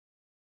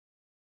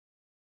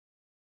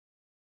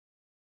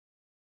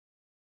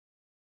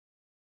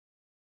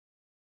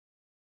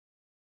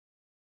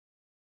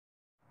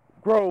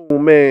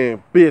Grown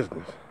man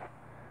business.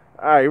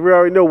 All right, we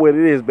already know what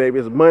it is, baby.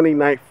 It's Monday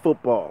Night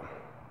Football.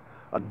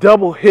 A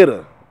double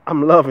hitter.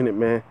 I'm loving it,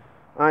 man.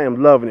 I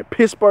am loving it.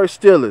 Pittsburgh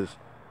Steelers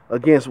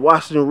against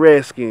Washington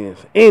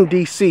Redskins in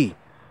D.C.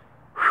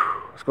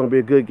 It's going to be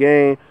a good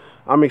game.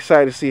 I'm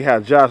excited to see how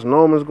Josh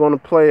Norman's going to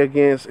play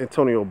against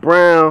Antonio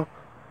Brown.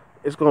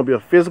 It's going to be a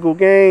physical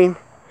game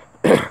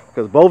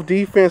because both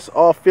defense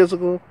are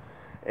physical,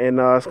 and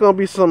it's going to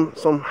be some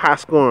high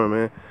scoring,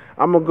 man.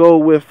 I'm going to go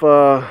with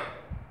I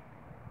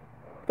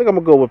think I'm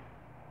going to go with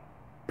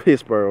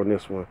Pittsburgh on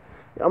this one.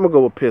 I'm going to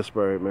go with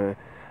Pittsburgh, man.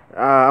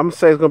 I'm going to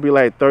say it's going to be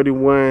like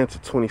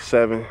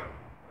 31-27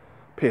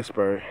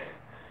 Pittsburgh.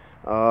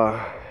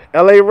 LA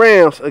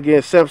Rams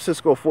against San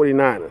Francisco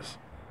 49ers.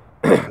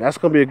 That's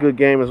going to be a good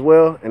game as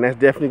well, and that's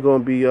definitely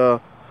going to be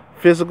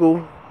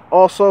physical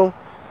also.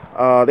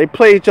 They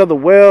play each other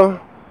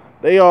well.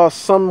 They are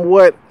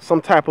somewhat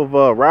some type of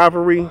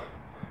rivalry.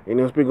 You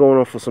know, it's been going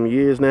on for some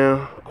years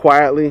now,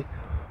 quietly.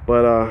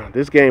 But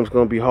this game's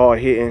going to be hard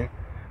hitting.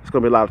 It's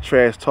going to be a lot of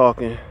trash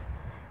talking, a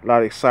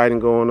lot of exciting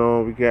going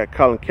on. We got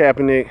Colin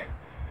Kaepernick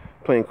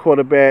playing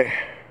quarterback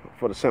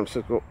for the San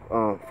Francisco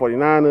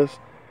 49ers.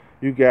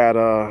 You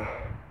got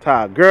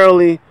Todd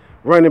Gurley,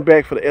 running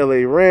back for the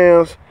LA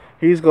Rams.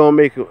 He's going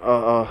to make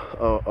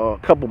a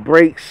couple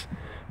breaks,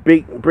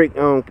 big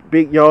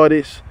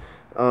yardage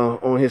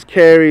on his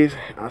carries.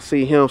 I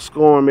see him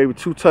scoring maybe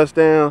 2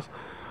 touchdowns.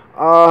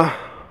 I'm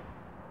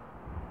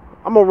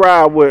going to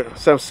ride with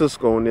San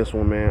Francisco on this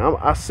one, man.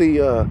 I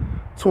see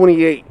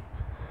 28-20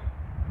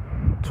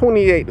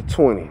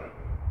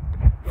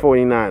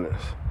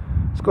 49ers.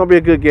 It's going to be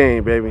a good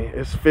game, baby.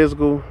 It's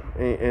physical,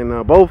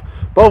 and both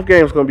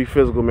games going to be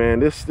physical, man.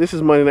 This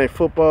is Monday Night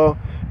Football.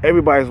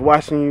 Everybody's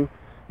watching you.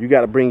 You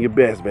got to bring your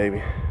best,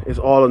 baby. It's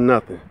all or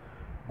nothing.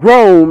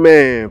 Grown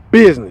man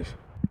business.